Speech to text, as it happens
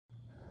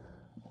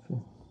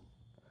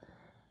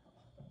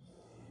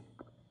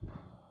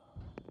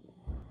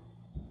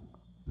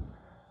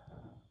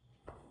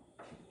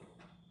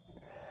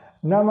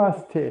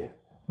Namaste.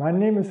 My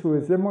name is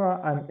Uwe Simmerer.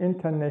 I'm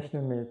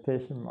International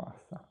Meditation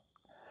Master.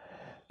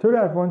 Today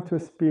I want to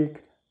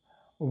speak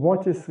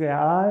what is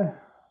real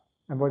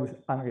and what is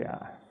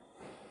unreal.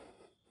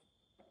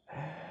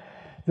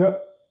 So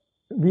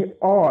we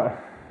all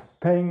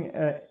paying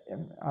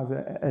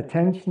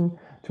attention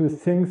to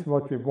things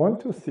what we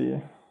want to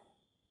see,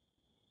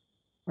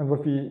 and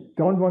what we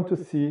don't want to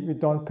see, we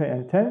don't pay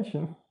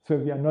attention, so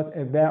we are not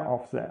aware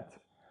of that.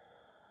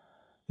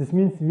 This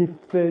means we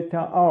filter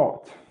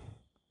out.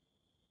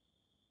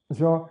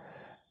 So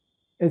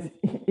it's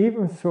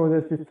even so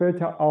that we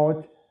filter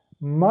out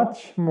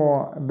much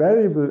more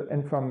valuable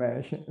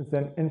information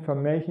than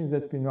information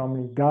that we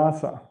normally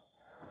gather.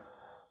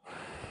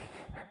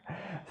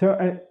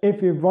 So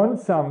if we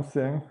want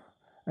something,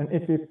 and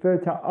if we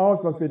filter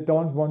out what we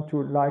don't want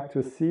to like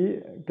to see,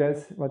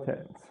 guess what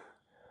happens?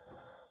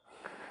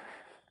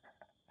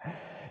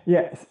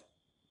 Yes,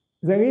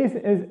 the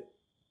reason is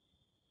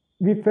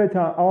we filter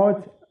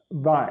out.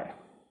 Why?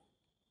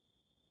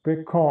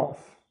 Because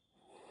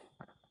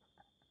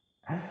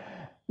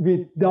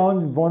we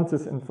don't want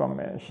this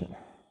information.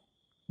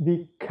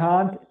 We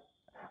can't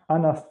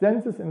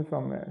understand this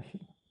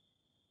information.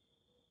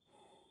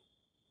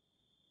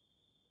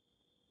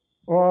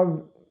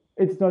 Or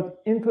it's not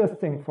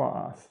interesting for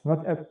us,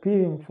 not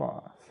appealing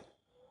for us.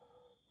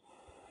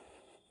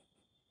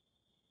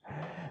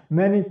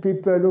 Many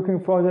people are looking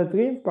for their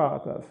dream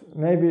partners.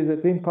 Maybe the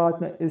dream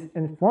partner is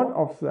in front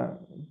of them,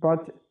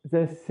 but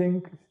they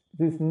think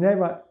this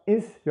never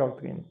is your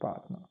dream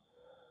partner.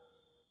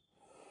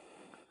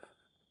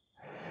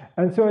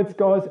 And so it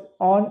goes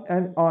on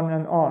and on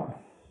and on.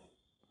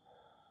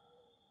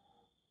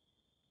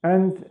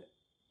 And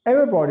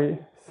everybody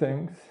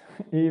thinks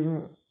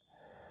even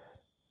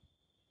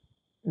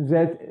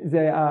that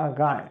they are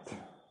right.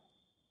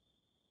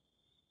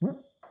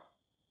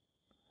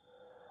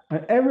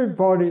 And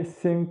everybody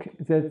thinks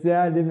that they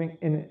are living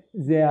in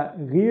their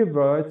real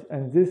world,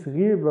 and this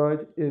real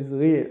world is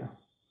real.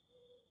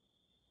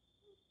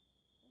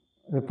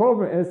 The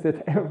problem is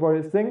that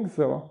everybody thinks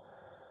so,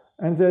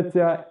 and that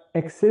there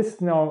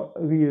exists no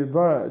real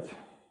world.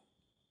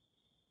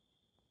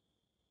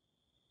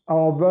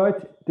 Our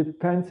world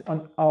depends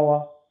on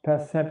our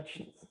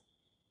perceptions,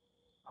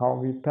 how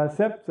we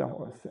perceive the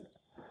whole thing.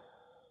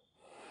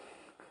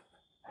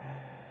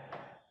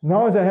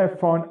 Now they have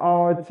found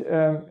out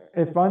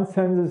if one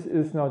sense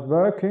is not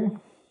working,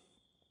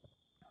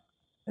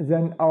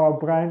 then our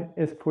brain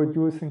is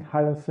producing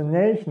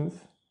hallucinations,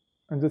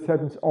 and this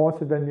happens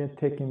also when we are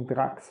taking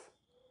drugs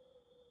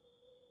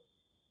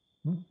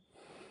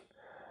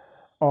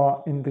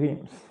or in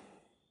dreams.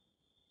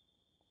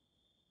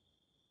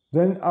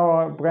 Then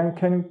our brain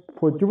can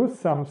produce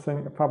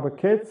something,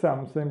 fabricate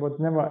something, what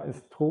never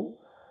is true,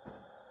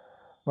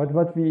 but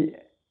what we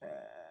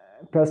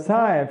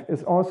perceive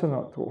is also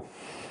not true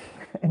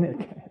in any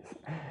case,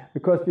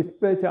 because we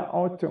filter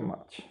out too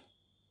much.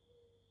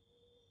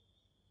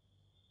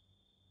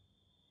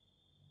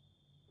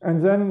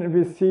 And then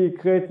we see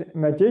great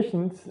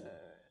magicians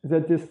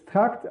that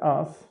distract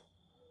us,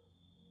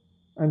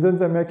 and then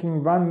they're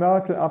making one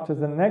miracle after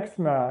the next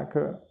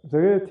miracle. The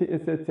reality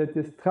is that they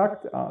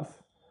distract us,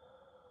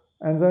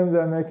 and then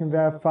they're making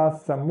very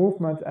fast some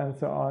movement and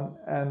so on,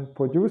 and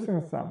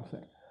producing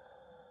something.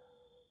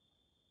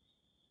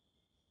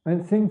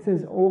 And things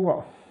is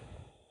over.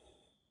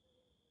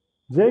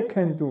 They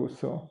can do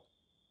so.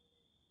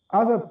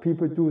 Other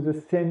people do the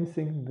same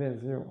thing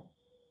with you.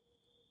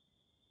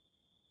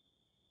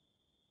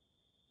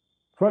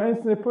 For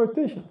instance, the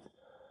politicians.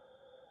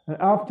 And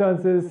after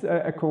this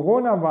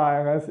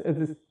coronavirus, it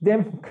is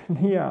damn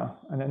clear,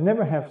 and I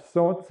never have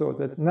thought so,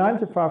 that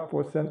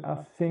 95%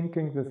 are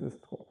thinking this is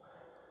true.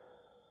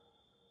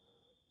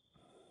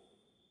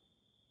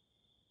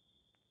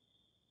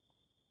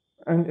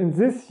 And in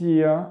this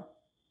year,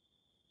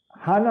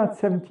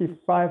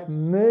 175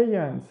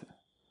 million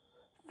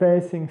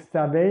facing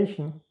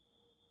starvation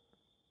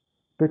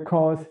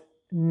because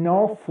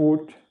no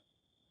food,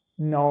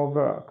 no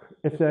work.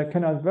 If they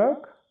cannot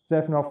work, they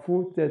have no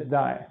food, they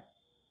die.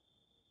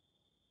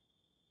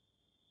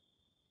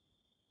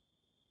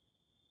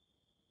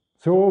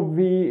 So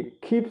we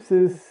keep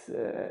this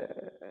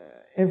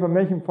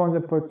information from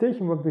the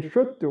politician, what we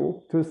should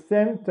do. To the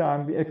same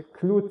time, we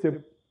exclude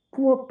the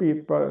poor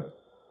people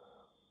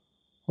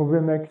who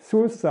will make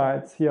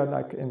suicides here,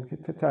 like in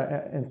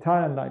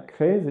Thailand, like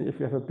crazy. If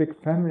you have a big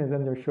family,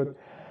 then you should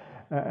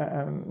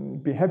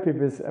be happy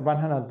with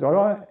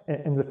 $100.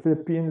 In the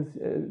Philippines,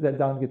 they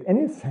don't get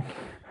anything.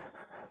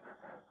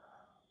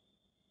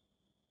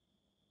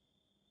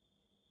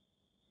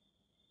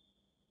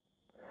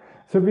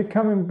 So we're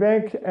coming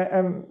back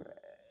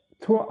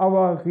to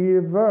our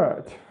real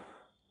world.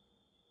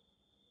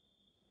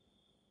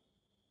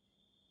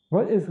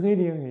 What is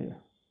really real?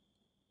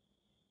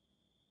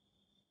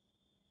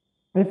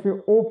 If we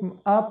open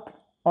up,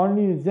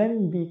 only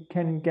then we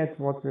can get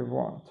what we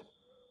want.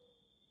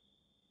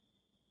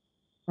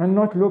 And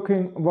not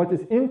looking what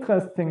is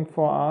interesting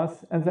for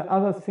us, and the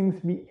other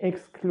things we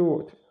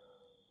exclude.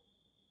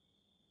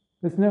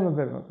 This never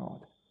will work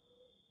out.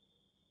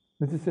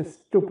 This is a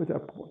stupid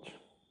approach.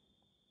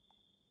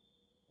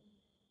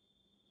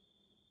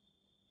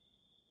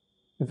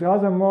 It's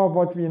rather more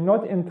what we're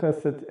not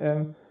interested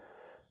in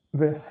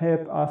will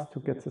help us to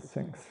get the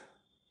things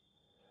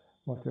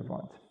what we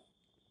want.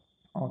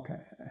 Okay,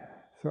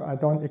 so I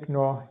don't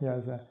ignore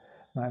here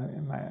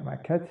my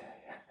cat.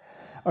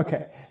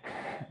 Okay,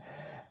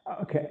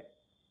 okay.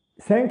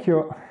 Thank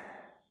you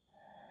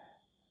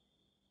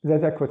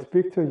that I could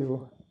speak to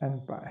you,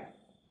 and bye.